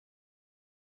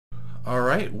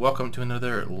Alright, welcome to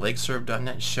another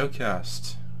lagserv.net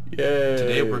Shoutcast. Yay!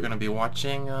 Today we're going to be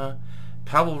watching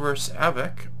Pavel vs.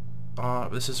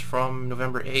 Av3k. This is from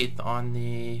November 8th on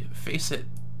the FACEIT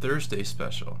Thursday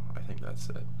special. I think that's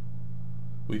it.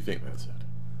 We think that's it.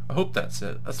 I hope that's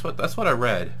it. That's what I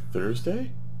read.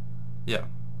 Thursday? Yeah.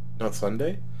 Not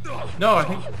Sunday? No, I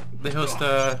think they host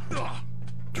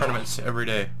tournaments every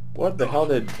day. What the hell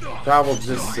did Pavel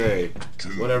just say?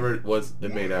 Whatever it was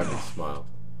that made Abby smile.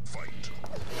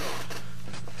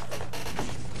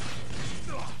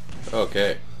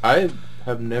 Okay. I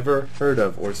have never heard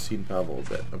of or seen Pavel a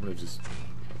bit. I'm gonna just...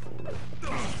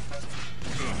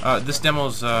 This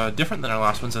demo's different than our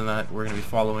last ones in that we're going to be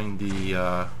following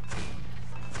the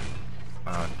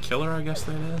killer, I guess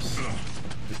that is.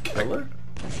 The killer?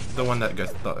 The one that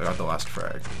got the last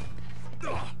frag.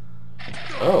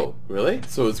 Oh, really?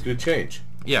 So it's gonna change?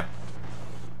 Yeah.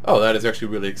 Oh, that is actually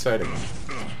really exciting.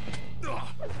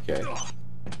 Okay.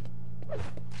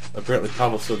 Apparently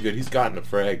Pavel's so good, he's gotten a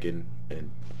frag and you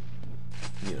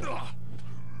know,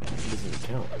 it doesn't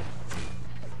count.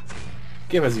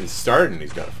 Game hasn't even started and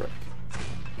he's got a frag.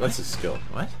 That's his skill.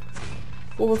 What?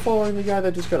 Well, we're following the guy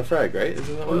that just got a frag, right?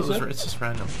 Isn't that what it said? It's just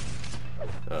random.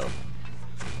 Oh.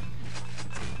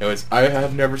 Anyways, I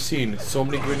have never seen so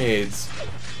many grenades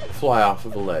fly off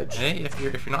of a ledge. Hey, if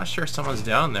you're not sure someone's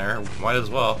down there, might as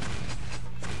well.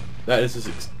 That's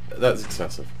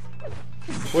excessive.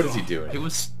 What is he doing? It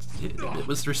was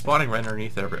respawning right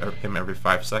underneath him every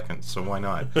 5 seconds, so why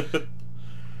not?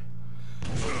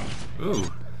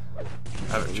 Ooh.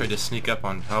 I tried to sneak up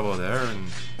on Pavel there, and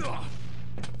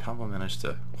Pavel managed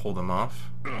to hold him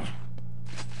off.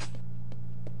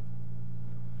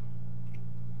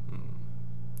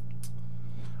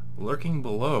 Lurking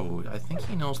below, I think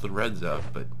he knows the red's up,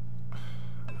 but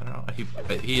I don't know.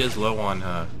 He is low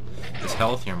on his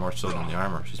health here more so than the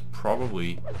armor. He's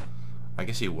probably, I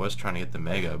guess he was trying to get the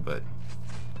mega, but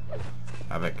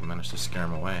Av3k managed to scare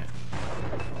him away.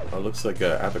 Oh, it looks like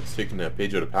Av3k's taking a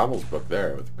page out of Pavel's book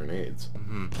there with grenades.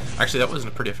 Actually, that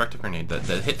wasn't a pretty effective grenade. The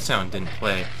hit sound didn't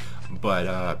play,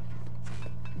 but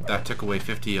that took away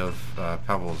 50 of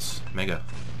Pavel's mega.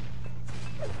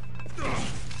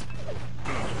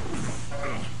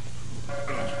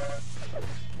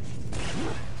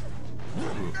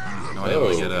 No, I able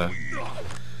to get a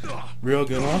real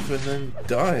gun off and then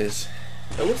dies.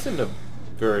 That wasn't a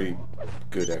very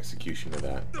good execution of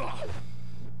that.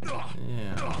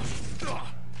 Yeah.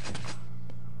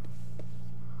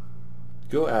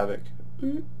 Go Av3k.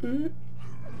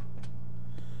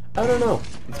 I don't know.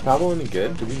 Is Pavel any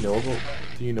good? Do you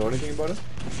know anything about him?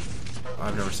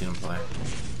 I've never seen him play.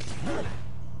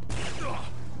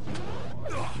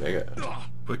 Mega.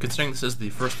 But considering this is the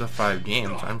first of 5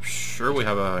 games, I'm sure we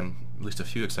have at least a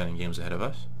few exciting games ahead of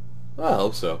us. Well, I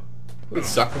hope so. It would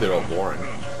suck if they're all boring.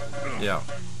 Yeah.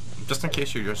 Just in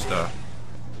case you're just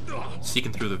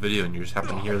seeking through the video and you just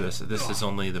happen to hear this, this is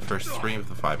only the first 3 of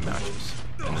the 5 matches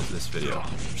in this video.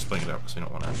 We're splitting it up because we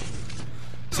don't want to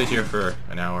sit here for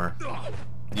an hour.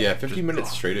 Yeah, 50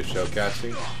 minutes straight of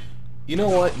shoutcasting. You know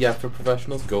what? Yeah, for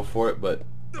professionals, go for it, but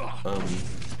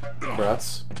for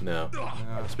us, no.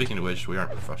 Speaking of which, we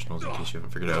aren't professionals, in case you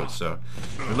haven't figured it out, so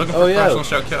if you're looking for a professional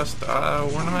shoutcast,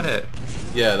 we're not it.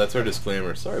 Yeah, that's our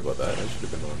disclaimer. Sorry about that. I should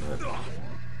have been on that.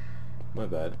 My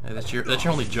bad. Hey, that's your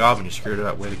only job and you screwed it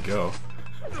up. Way to go.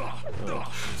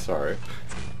 Oh, sorry.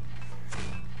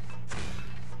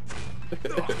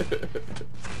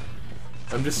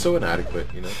 I'm just so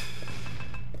inadequate, you know?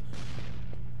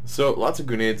 So, lots of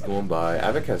grenades going by.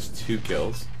 Av3k has 2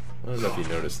 kills. I don't know if you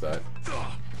noticed that.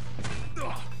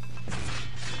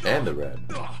 And the red.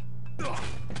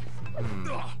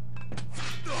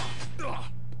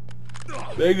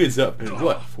 Mega's up in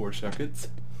what, 4 seconds?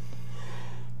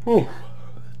 Whew.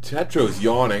 Tetro's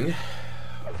yawning.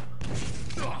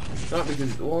 Not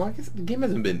because, well, I guess the game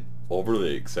hasn't been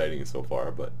overly exciting so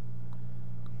far, but...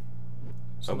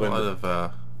 So a lot of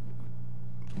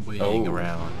waiting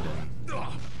around and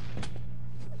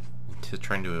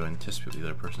trying to anticipate what the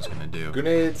other person's going to do.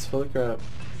 Grenades, holy crap.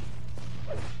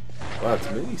 Wow, it's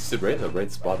maybe sit right in the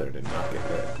right spot there to not get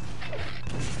hit.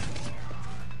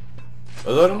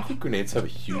 Although I don't think grenades have a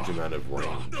huge amount of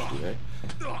range, do they?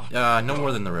 No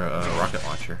more than the rocket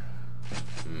launcher.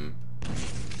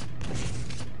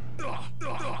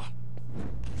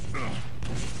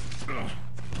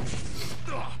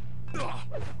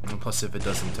 And plus, if it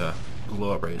doesn't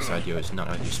blow up right beside you, it's not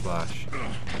going to do splash.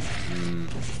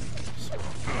 So.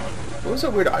 What was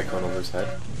that weird icon over his head?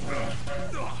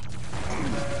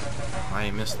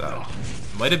 I missed that.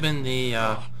 Might have been the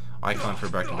icon for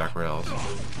back-to-back rails.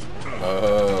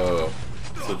 Oh,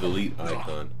 so delete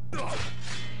icon.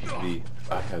 the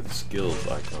I have skills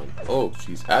icon. Oh,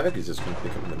 jeez. Av3k is just going to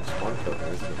pick up another spawn kill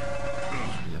there, isn't he?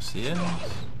 Yes, he is.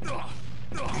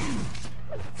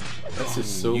 That's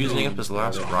just so using mean. up his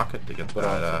last rocket to get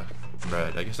that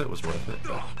red. I guess it was worth it.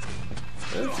 But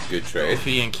That's a good trade. if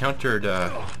he encountered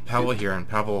Pavel here and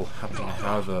Pavel happened to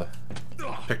have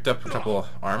picked up a couple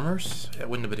armors, it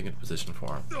wouldn't have been a good position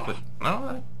for him. But no,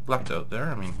 I lucked out there.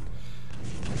 I mean,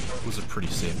 it was a pretty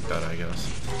safe bet, I guess.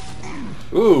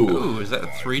 Ooh! Ooh, is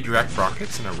that 3 direct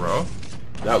rockets in a row?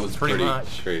 That was Pretty pretty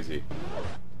much. crazy.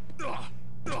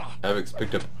 Av3k's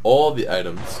picked up all the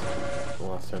items the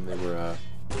last time they were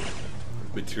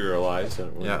materialized. I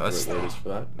don't know Yeah, what the word is for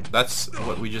that. That's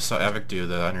what we just saw Av3k do,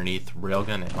 the underneath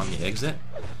railgun on the exit.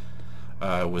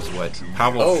 Was what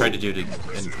Pavel tried to do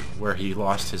where he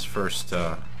lost his first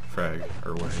frag,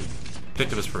 or where he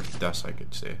picked up his first deaths, I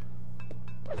could say.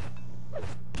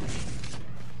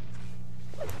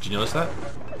 Did you notice that?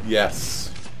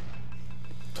 Yes.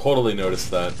 Totally noticed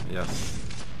that. Yes.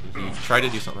 He tried to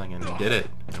do something and he did it,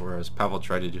 whereas Pavel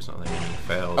tried to do something and he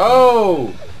failed.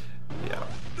 Oh! Yeah,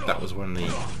 that was when the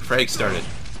frag started.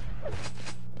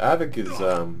 Av3k is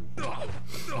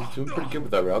he's doing pretty good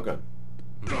with that railgun.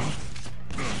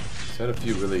 He's had a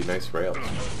few really nice rails.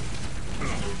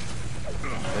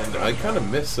 And I kind of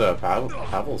miss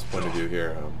Pavel's point of view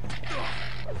here.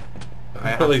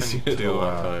 I haven't really happened seen it in a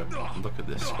long to time. look at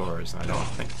the scores, and I don't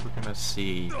think we're going to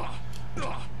see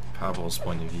Pavel's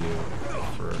point of view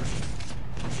for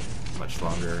much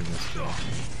longer in this game.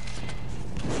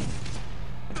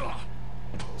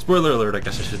 Spoiler alert, I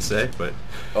guess I should say, but...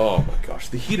 Oh my gosh,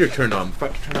 the heater turned on. I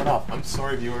forgot to turn it off. I'm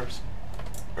sorry, viewers.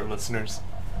 Or listeners.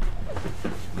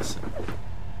 Listen.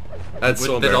 That's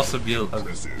so Would that embarrassing. also be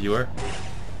a viewer?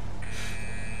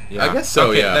 Yeah. I guess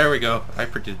so, okay, yeah. There we go. I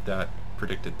predicted that.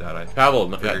 Pavel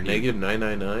got figured negative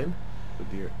 999. Oh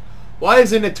dear. Why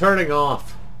isn't it turning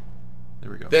off? There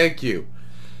we go. Thank you.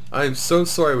 I am so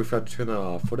sorry we forgot to turn that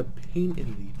off. What a pain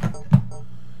in the...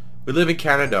 We live in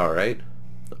Canada, right?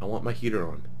 I want my heater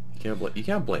on. You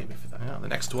can't blame me for that. Yeah, the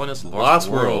next one is Lost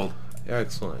World. Yeah,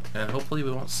 excellent. And hopefully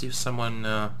we won't see someone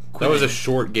That was a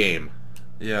short game.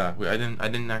 Yeah, I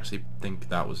didn't actually think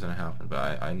that was going to happen,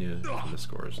 but I knew from the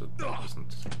scores that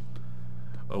wasn't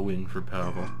a win for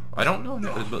Pavel. I don't know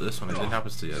about this one. I didn't happen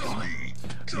to see it.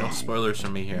 No spoilers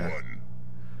from me here.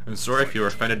 I'm sorry if you were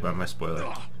offended by my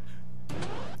spoiler.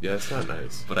 Yeah, it's not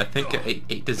nice. But I think at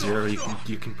 8-0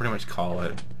 you can pretty much call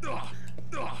it.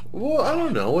 Well, I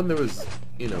don't know when there was,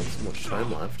 so much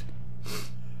time left.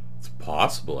 It's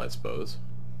possible, I suppose.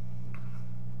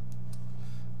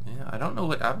 Yeah, I don't know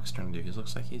what Av3k's trying to do. He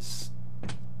looks like he was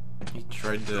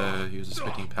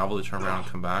expecting Pavel to turn around and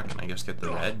come back and I guess get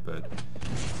the red, but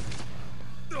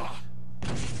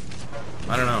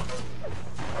I don't know.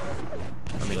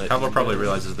 I mean, Pavel probably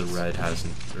realizes the red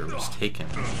was taken.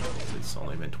 It's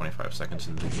only been 25 seconds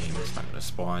into the game. It's not going to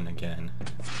spawn again.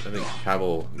 I think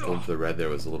Pavel going for the red there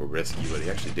was a little risky, but he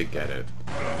actually did get it.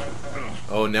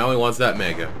 Oh, now he wants that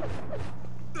mega.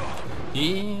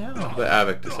 Yeah. But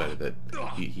Av3k decided that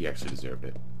he actually deserved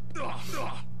it.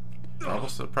 Pavel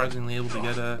surprisingly able to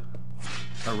get a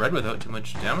red without too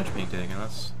much damage being taken.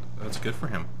 That's good for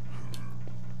him.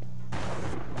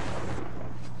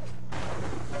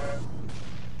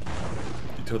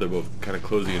 You told they're both kind of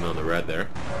closing in on the red there.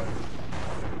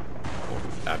 Oh,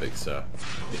 Av3k's, I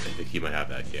think he might have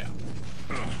that, yeah.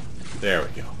 There we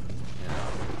go. Yeah.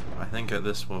 I think at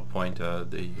this point,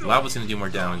 the Lava's going to do more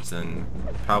damage than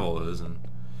Pavel is, and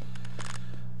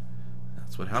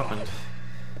that's what happened.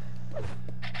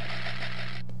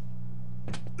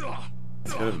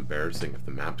 It's kind of embarrassing if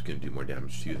the map's going to do more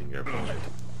damage to you than your opponent.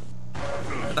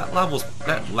 That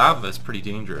lava is pretty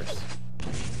dangerous.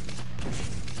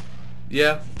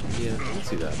 Yeah, I can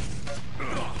see that.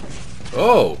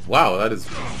 Oh, wow, that is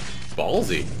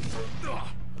ballsy.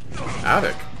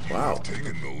 Av3k, wow.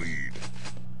 Taking the lead.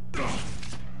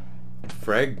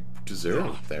 Frag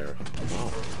deserved there.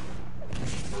 Wow.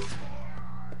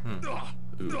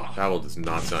 Ooh, Pavel does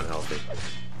not sound healthy.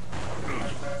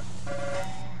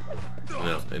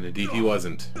 No, and indeed he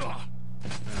wasn't.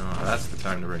 That's the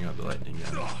time to bring out the lightning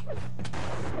gun.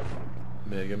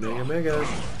 Mega, mega, mega.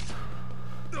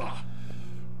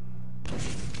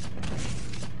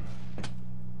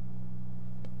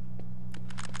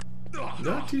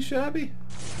 Not too shabby.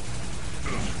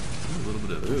 A little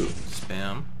bit of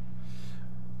spam.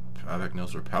 Av3k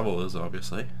knows where Pavel is,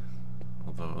 obviously.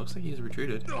 Although it looks like he's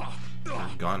retreated. Or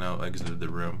gone out, exited the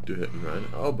room. Do hit and run.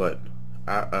 Oh, but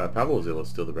Pavel was able to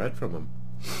steal the red from him.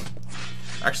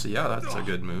 Actually, yeah, that's a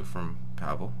good move from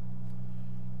Pavel.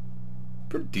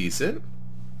 Pretty decent.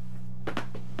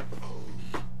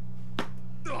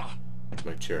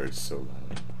 My chair is so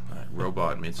loud. Alright,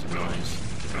 robot made some noise.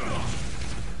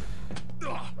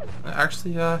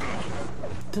 Actually,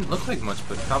 didn't look like much,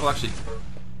 but Pavel actually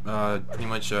pretty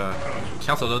much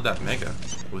canceled out that mega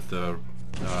with the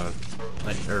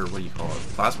or what do you call it,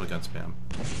 plasma gun spam.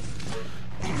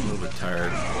 I'm a little bit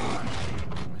tired.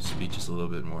 My speech is a little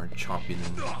bit more choppy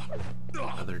than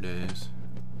other days.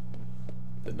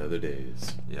 Than other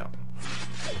days. Yeah.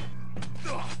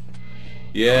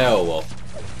 Yeah, well.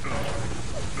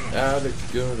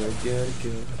 Avic's gonna get a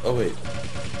gun. Oh wait,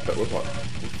 but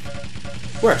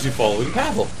we're actually following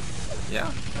Pavel.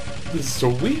 Yeah. This is so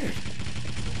weird.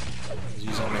 He's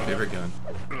using my favorite gun.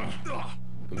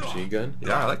 The machine gun?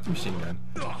 Yeah, I like the machine gun.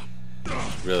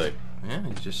 Really? Yeah,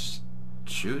 he's just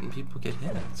shooting, people get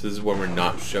hit. So this is when we're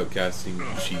not shoutcasting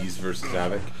Cheese versus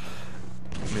Avic?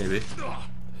 Maybe.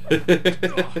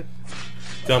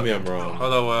 Tell me I'm wrong.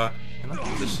 Although, in that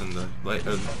position, the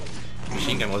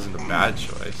machine gun wasn't a bad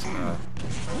choice.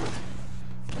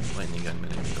 Lightning gun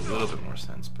made a little bit more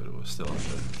sense, but it was still at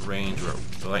the range where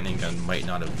the lightning gun might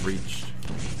not have reached.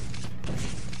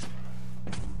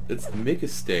 It's Make a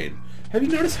Stain. Have you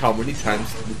noticed how many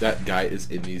times that guy is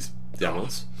in these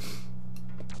demos?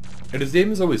 And his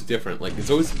name is always different. Like, it's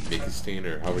always Make a Stain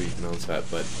or however you pronounce that,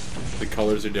 but the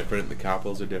colors are different, the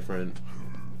capitals are different.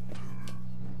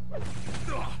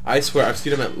 I swear, I've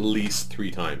seen him at least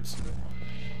 3 times.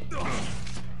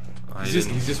 He's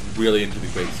just really into the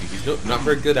Quake scene. He's not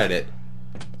very good at it,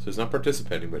 so he's not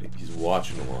participating, but he's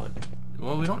watching a lot.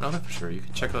 Well, we don't know that for sure. You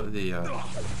can check out the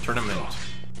tournament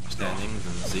standings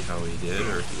and see how he did,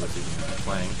 or if he was even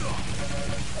playing.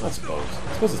 I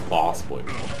suppose it's possible.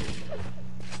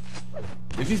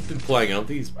 If he's been playing, I don't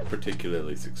think he's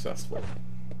particularly successful.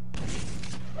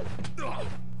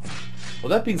 Well,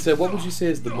 that being said, what would you say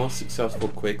is the most successful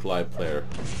Quake Live player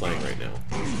playing right now?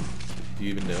 Do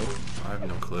you even know? I have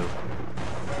no clue.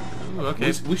 Ooh,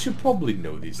 okay. We should probably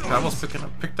know these things. Pavel's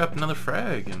picked up another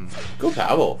frag, and go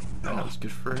Pavel. That was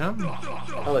good for him.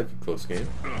 I like a close game.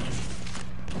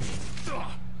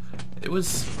 It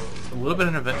was a little bit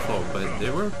uneventful, but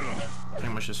they were pretty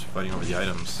much just fighting over the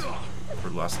items for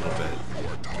the last little bit.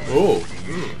 Oh!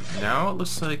 Ooh, now it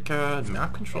looks like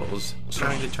map control is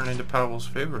starting to turn into Pavel's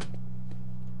favor.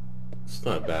 It's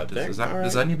not a bad thing. Is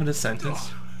that even a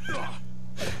sentence?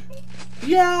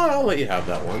 Yeah, I'll let you have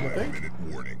that one, I think.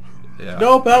 Yeah.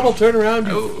 No, Pavel, turn around,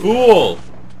 you fool!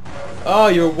 Oh,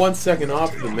 you're 1 second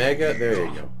off the mega. There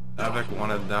you go. Avic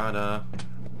wanted that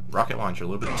rocket launcher a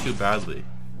little bit too badly.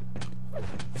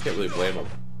 I can't really blame him.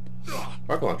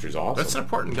 Rocket launcher's awesome. That's an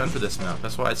important gun for this map.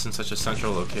 That's why it's in such a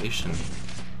central location,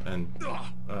 and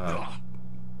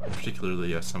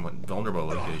particularly a somewhat vulnerable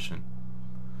location.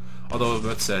 Although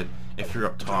that said, if you're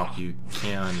up top, you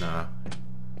can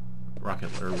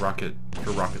rocket your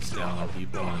rockets down on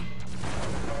people, and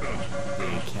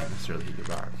they can't necessarily hit you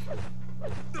back.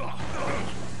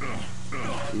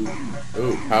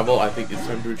 Ooh, Pavel, I think it's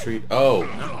time to retreat. Oh,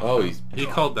 No. oh, He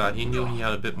called that. He knew he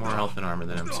had a bit more health and armor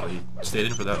than him, so he stayed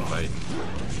in for that fight.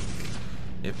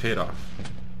 It paid off.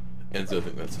 Enzo, I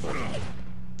think that's funny.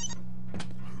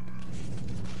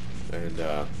 And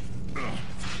I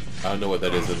don't know what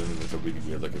that is other than it's a really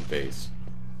weird looking face.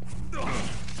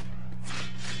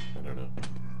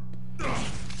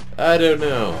 I don't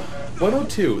know.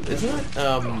 102, isn't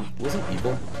that, wasn't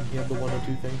Evil? He had the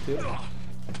 102 thing too?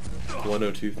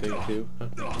 102 thing too? Huh?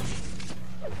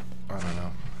 I don't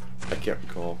know. I can't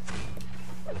recall.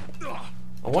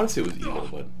 I want to say it was Evil,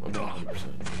 but I'm not 100%.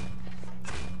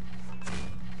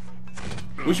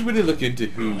 We should really look into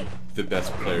who the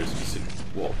best players considered,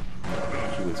 well,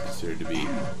 who is considered to be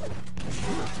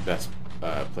the best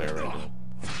player right now.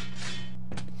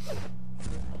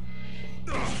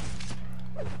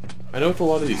 I know with a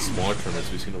lot of these smaller tournaments,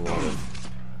 we've seen a lot of...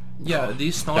 Yeah,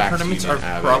 these smaller tournaments are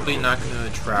probably not going to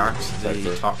attract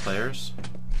the top players.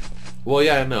 Well,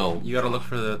 yeah, I know. You got to look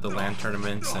for the LAN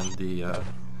tournaments and the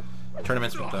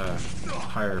tournaments with the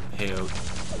higher payout.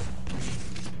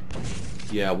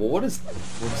 Yeah, well, what does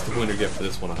the winner get for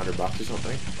this one? $100 or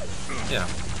something? Yeah.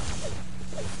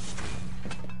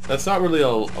 That's not really a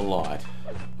lot.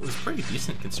 It was pretty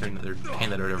decent considering that they're paying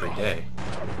that out every day.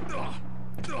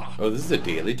 Oh, this is a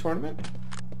daily tournament?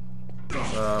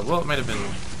 Well, it might have been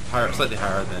higher, slightly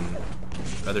higher than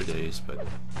other days, but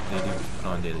they do put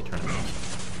on daily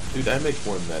tournaments. Dude, I make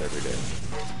more than that every day.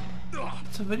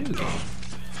 It's a video game.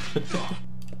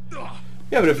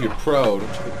 Yeah, but if you're pro, don't you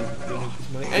get this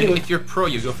money? Anyway, if you're pro,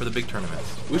 you go for the big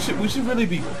tournaments. We should really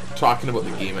be talking about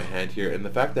the game at hand here, and the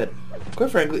fact that,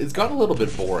 quite frankly, it's gotten a little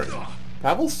bit boring.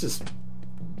 Pavel's just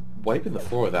wiping the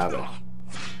floor with Av3k.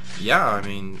 Yeah, I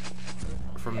mean,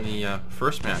 from the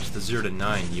first match, the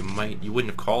 0-9, you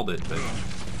wouldn't have called it, but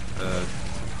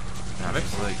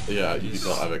Avic's like, Yeah, you can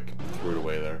tell Av3k threw it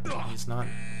away there. he's not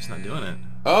doing it.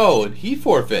 Oh, and he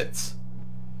forfeits.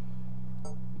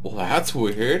 Well, that's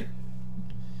weird.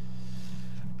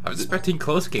 I was expecting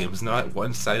close games, not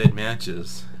one-sided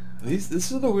matches. This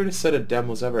is the weirdest set of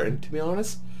demos ever, and to be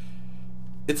honest,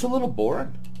 it's a little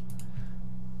boring.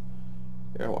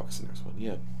 Aerowalk's the next one,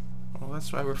 yeah. Well,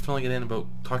 that's why we're filling it in about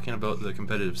talking about the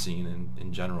competitive scene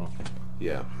in general.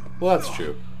 Yeah, well, that's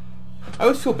true. I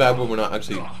always feel bad when we're not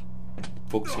actually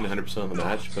focusing 100% on the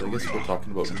match, but I guess we're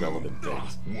talking about relevant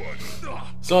things.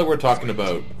 It's not like we're talking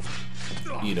about,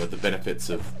 you know, the benefits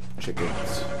of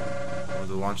chickens. Or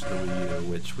the launch of the Wii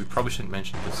U, which we probably shouldn't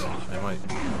mention because it might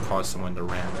cause someone to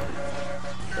rant.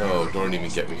 Oh, don't even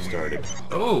get me started.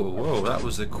 Oh, whoa, that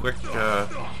was a quick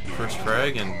first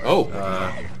frag, and... Oh,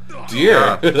 dear,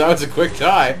 yeah. that was a quick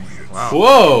tie. Wow.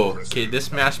 Whoa! Okay, this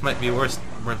match might be worth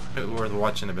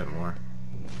watching a bit more.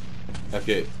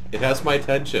 Okay, it has my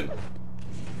attention.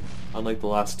 Unlike the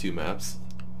last two maps.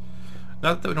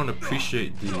 Not that we don't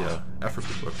appreciate the effort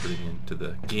people are putting into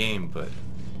the game, but...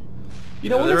 You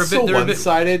know, when they're it's so they're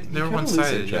one-sided, they're you kind of lose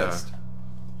one-sided, interest.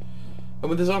 I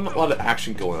mean, there's not a lot of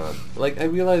action going on. Like, I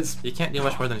realize... You can't do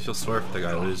much more than feel sorry for the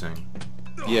guy losing.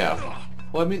 Yeah.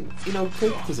 Well, I mean, you know,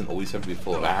 Quake doesn't always have to be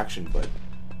full of action, but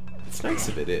it's nice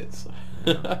if it is.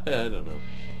 I don't know.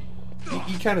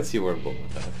 You kind of see where I'm going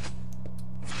with that.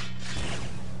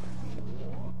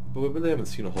 But we really haven't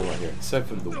seen a whole lot here, aside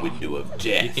from the window of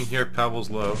death. You can hear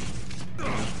Pavel's low.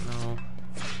 No,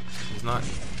 he's not.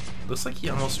 Looks like he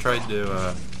almost tried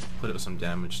to put out some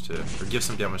damage to, or give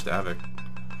some damage to Av3k.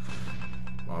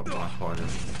 While Blackwater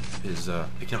is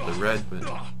picking up the red, but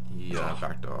he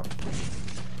backed off.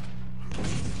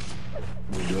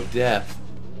 Window of death.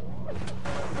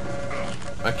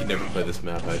 I could never play this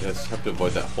map. I just have to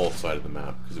avoid that whole side of the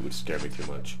map because it would scare me too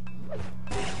much.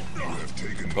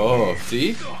 Oh,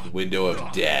 see? Window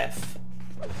of death.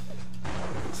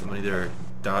 Somebody there,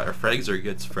 or frags or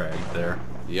gets fragged there.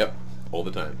 Yep, all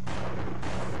the time.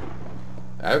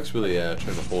 Av3k's really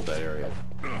trying to hold that area.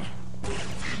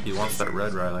 He wants that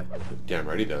red, Riley. Damn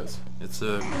right he does. It's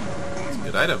a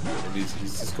good item. And he's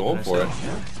just going for it.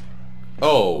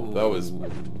 Oh, that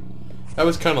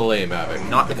was kind of lame, Av3k.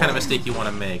 Not the kind of mistake you want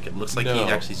to make. It looks like No. he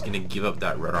actually is going to give up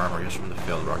that red armor just from the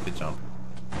failed rocket jump.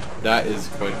 That is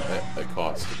quite a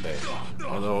cost to pay.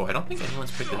 Although, I don't think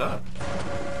anyone's picked it up.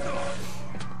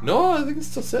 No, I think it's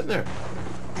still sitting there.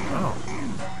 Oh.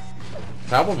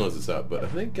 Pavel knows it's up, but I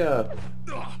think, yeah,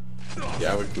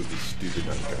 I would be stupid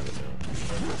not to grab it now.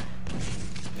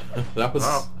 That was...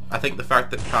 Well, I think the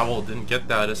fact that Pavel didn't get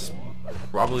that is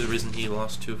probably the reason he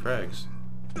lost 2 frags.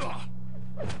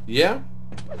 Yeah.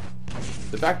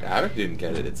 The fact Av3k didn't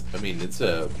get it, it's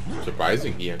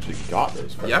surprising he actually got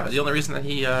those frags. Yeah, the only reason that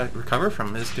he recovered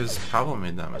from it is because Pavel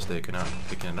made that mistake of not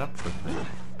picking it up quickly.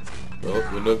 Oh,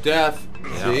 window of death.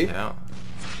 Yeah, See? yeah.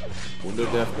 Window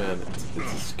of death, man.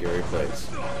 It's a scary place.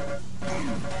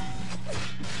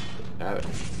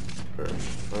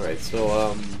 Av3k. Alright,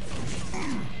 so,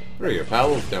 there you go.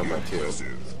 Pavel's down by 2.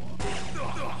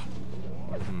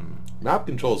 Map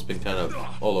control's been kind of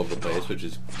all over the place, which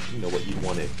is, you know, what you'd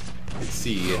want to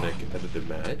see in a competitive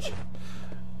match.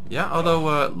 Yeah,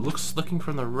 although looking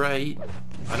from the right,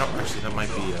 I don't actually. That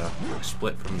might be a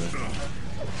split from the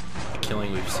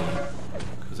killing we've seen,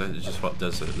 because that is just what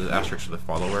does the asterisk for the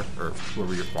follower or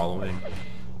whoever you're following.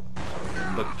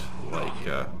 It looked like.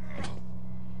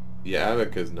 Yeah,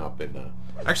 Av3k has not been.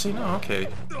 Actually, no. Okay,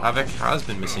 Av3k has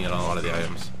been missing it on a lot of the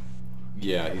items.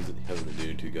 Yeah, he hasn't been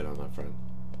doing too good on that front.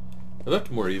 It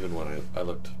looked more even when I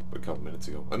looked a couple minutes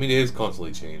ago. I mean, it is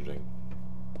constantly changing.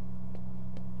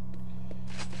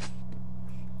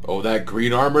 Oh, that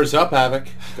green armor's up, Av3k.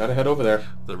 Gotta head over there.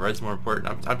 The red's more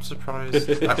important. I'm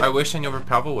surprised. I wish I knew where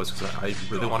Pavel was, because I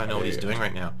really want to know what he's doing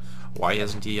right now. Why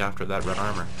isn't he after that red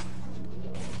armor?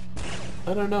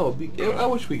 I don't know. I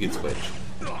wish we could switch.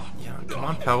 Yeah, come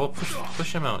on, Pavel.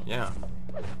 Push him out. Yeah.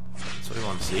 That's what we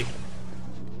want to see.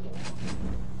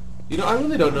 You know, I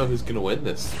really don't know who's gonna win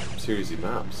this series of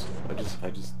maps. I just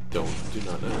do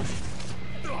not know.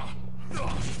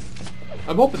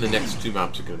 I'm hoping the next 2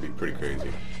 maps are gonna be pretty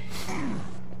crazy.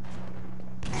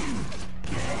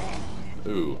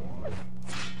 Ooh.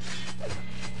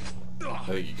 I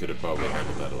think you could have probably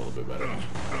handled that a little bit better.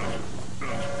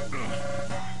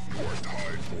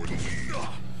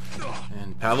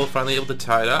 And Pavel finally able to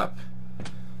tie it up.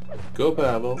 Go,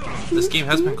 Pavel. This game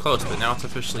has been close, but now it's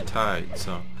officially tied,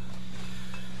 so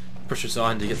pressure's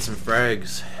on to get some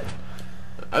frags.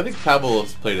 I think Pavel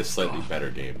has played a slightly better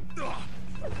game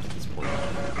at this point.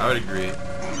 I would agree.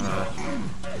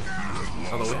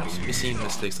 Although we've seen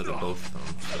mistakes out of both of them.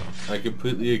 So. I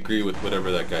completely agree with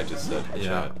whatever that guy just said.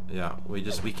 Yeah. We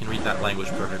can read that language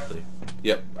perfectly.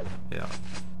 Yep. Yeah.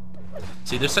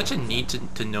 See, there's such a need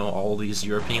to know all these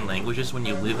European languages when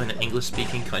you live in an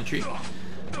English-speaking country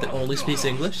that only speaks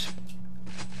English.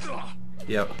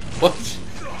 Yep. What?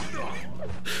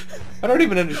 I don't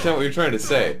even understand what you're trying to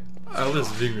say. I was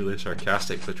being really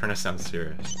sarcastic, but trying to sound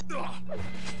serious.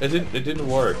 It didn't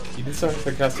work. You didn't sound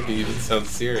sarcastic and you didn't sound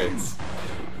serious.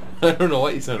 I don't know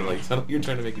what you sounded like. You sounded like you were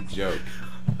trying to make a joke.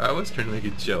 I was trying to make a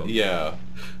joke. Yeah.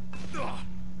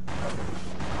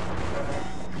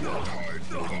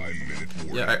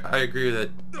 Yeah, I agree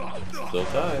with that. Still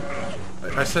tied.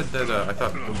 I said that I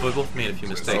thought we both made a few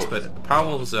mistakes, but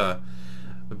Powell's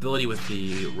ability with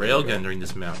the railgun during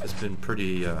this map has been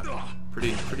pretty, what's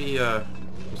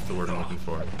the word I'm looking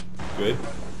for? Good.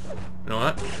 You know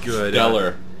what? Good.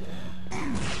 Stellar.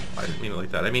 I didn't mean it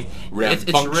like that. I mean,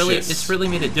 Rambunctious. it's really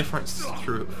made a difference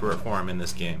for him in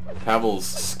this game. Pavel's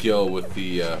skill with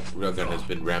the railgun has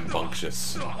been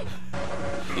rambunctious.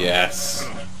 Yes.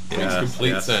 Makes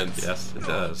complete sense. Yes, it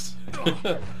does.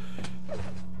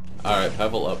 Alright,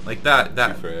 Pavel up. Like that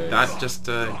just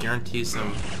guarantees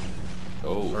him,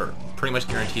 Oh. or pretty much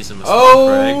guarantees him a spawn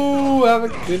frag. Oh,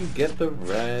 Av3k couldn't get the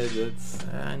red. That's...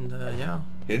 And yeah.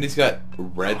 And he's got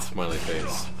red smiley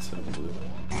face instead of blue.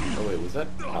 Oh wait, was that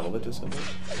Pavel that just said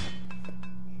that?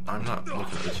 I'm not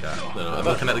looking at the chat. No, I'm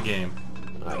looking at the game.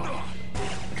 I don't know.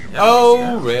 Yeah, Oh,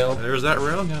 yeah. rail. There's that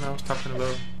railgun I was talking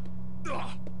about.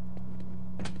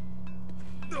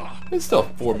 There's still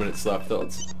 4 minutes left though.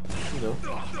 It's, you know,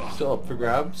 still up for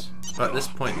grabs. But at this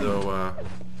point though,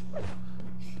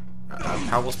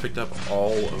 Powell's picked up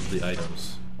all of the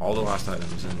items. All the last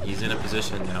items, and he's in a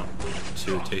position now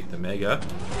to take the Mega.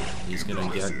 He's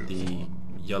gonna get the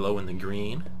yellow and the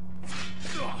green.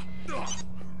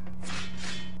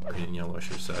 Green and yellow, I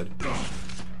should have said.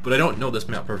 But I don't know this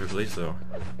map perfectly, so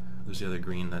there's the other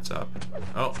green that's up.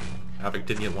 Oh, Av3k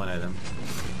did get one item.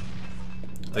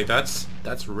 Like that's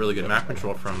really good map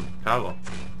control from Pavel.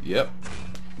 Yep.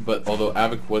 But although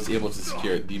Av3k was able to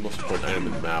secure the most important item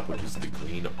in the map, which is the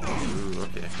green armor. Ooh,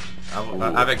 okay.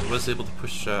 Av3k was able to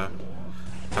push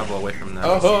Pavel away from that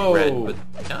Oh! red, but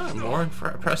yeah, more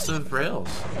impressive rails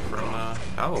from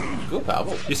Pavel. Go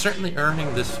Pavel. He's certainly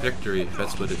earning this victory if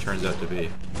that's what it turns out to be.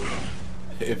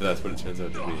 If that's what it turns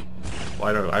out to be.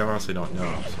 Well, I honestly don't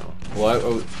know. So.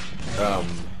 Well,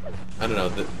 I don't know.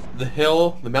 The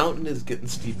hill, the mountain is getting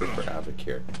steeper for Av3k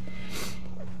here.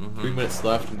 3 minutes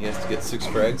left, and he has to get 6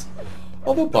 frags.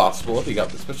 Although possible, if he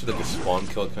got especially like a spawn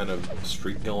kill kind of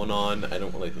streak going on, I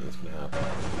don't really think that's gonna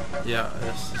happen. Yeah,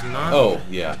 this is not. Oh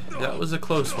yeah. That was a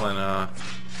close one,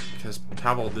 because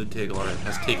Pavel has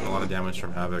taken a lot of damage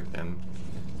from Av3k and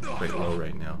quite low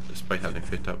right now, despite having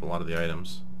picked up a lot of the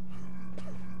items.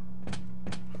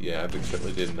 Yeah, Av3k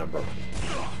certainly did a number.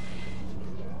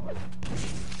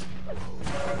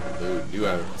 Ooh, new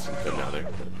Av3k's gonna come down there.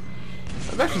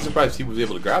 I'm actually surprised he was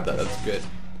able to grab that. That's good.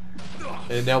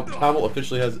 And now Pavel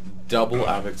officially has double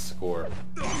Av3k's score.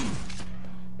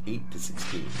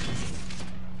 8-16.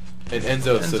 And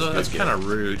Enzo's such a good that's game. kind of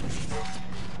rude.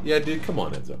 Yeah, dude, come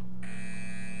on, Enzo.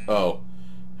 Oh,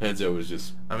 Enzo was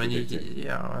just... I mean,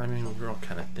 yeah, I mean, we're all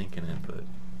kind of thinking it, but...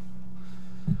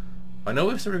 I know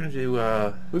we said we were going to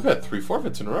do, We've got 3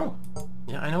 forfeits in a row.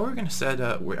 Yeah, I know we were going to said,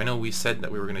 I know we said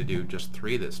that we were going to do just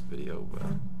 3 this video, but...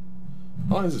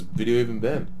 How long has this video even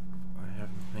been? I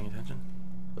haven't been paying attention.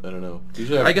 I don't know.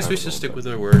 I guess we should stick with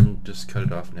our word and just cut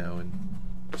it off now, and...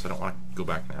 Because I don't want to go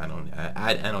back and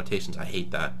add annotations. I hate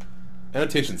that.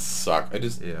 Annotations suck.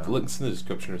 Yeah. The links in the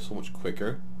description are so much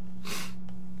quicker.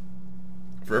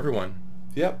 For everyone.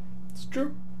 Yep, it's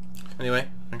true. Anyway,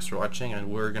 thanks for watching, and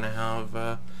we're going to have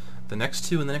the next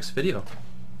 2 in the next video.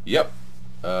 Yep.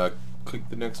 Click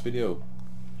the next video.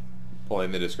 Probably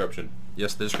in the description.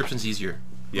 Yes, the description's easier.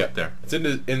 Yep. Right there. It's in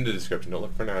the description. Don't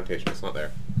look for an annotation. It's not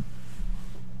there.